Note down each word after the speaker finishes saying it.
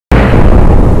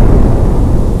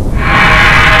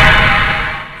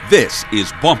This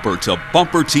is Bumper to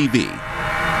Bumper TV.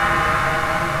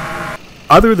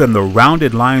 Other than the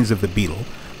rounded lines of the Beetle,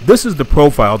 this is the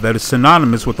profile that is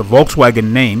synonymous with the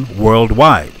Volkswagen name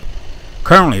worldwide.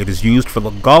 Currently it is used for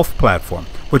the Golf platform,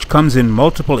 which comes in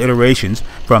multiple iterations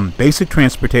from basic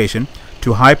transportation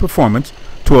to high performance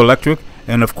to electric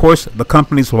and of course the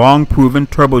company's long-proven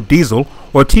turbo diesel,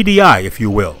 or TDI if you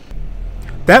will.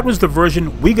 That was the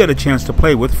version we got a chance to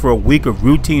play with for a week of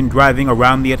routine driving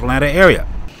around the Atlanta area.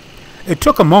 It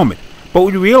took a moment, but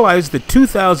we realized the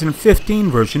 2015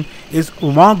 version is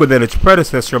longer than its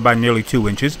predecessor by nearly 2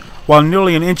 inches, while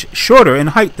nearly an inch shorter in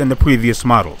height than the previous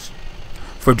models.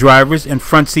 For drivers and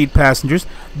front seat passengers,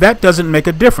 that doesn't make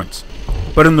a difference.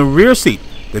 But in the rear seat,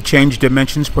 the changed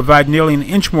dimensions provide nearly an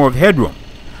inch more of headroom.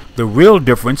 The real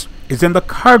difference is in the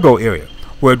cargo area,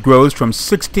 where it grows from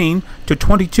 16 to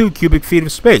 22 cubic feet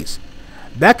of space.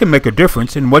 That can make a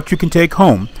difference in what you can take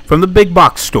home from the big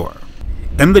box store.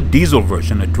 In the diesel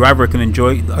version, a driver can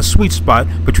enjoy a sweet spot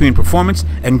between performance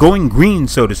and going green,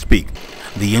 so to speak.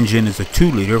 The engine is a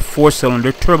 2-liter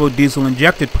 4-cylinder turbo diesel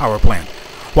injected power plant.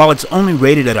 While it's only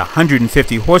rated at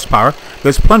 150 horsepower,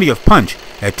 there's plenty of punch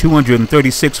at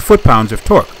 236 foot-pounds of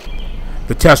torque.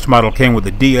 The test model came with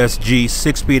a DSG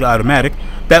 6-speed automatic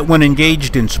that, when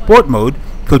engaged in sport mode,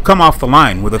 could come off the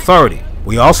line with authority.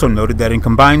 We also noted that in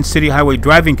combined city highway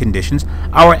driving conditions,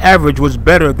 our average was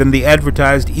better than the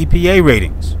advertised EPA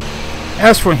ratings.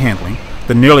 As for handling,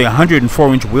 the nearly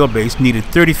 104-inch wheelbase needed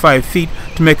 35 feet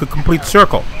to make a complete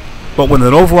circle, but with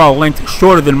an overall length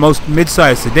shorter than most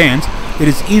mid-size sedans, it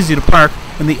is easy to park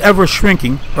in the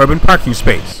ever-shrinking urban parking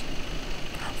space.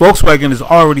 Volkswagen has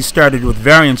already started with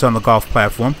variants on the Golf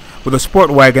platform with a Sport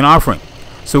Wagon offering,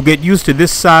 so get used to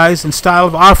this size and style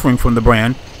of offering from the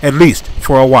brand, at least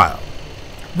for a while.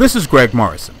 This is Greg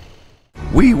Morrison.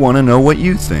 We want to know what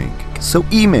you think, so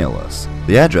email us.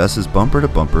 The address is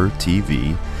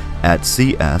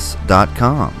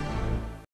bumpertobumpertv@cs.com.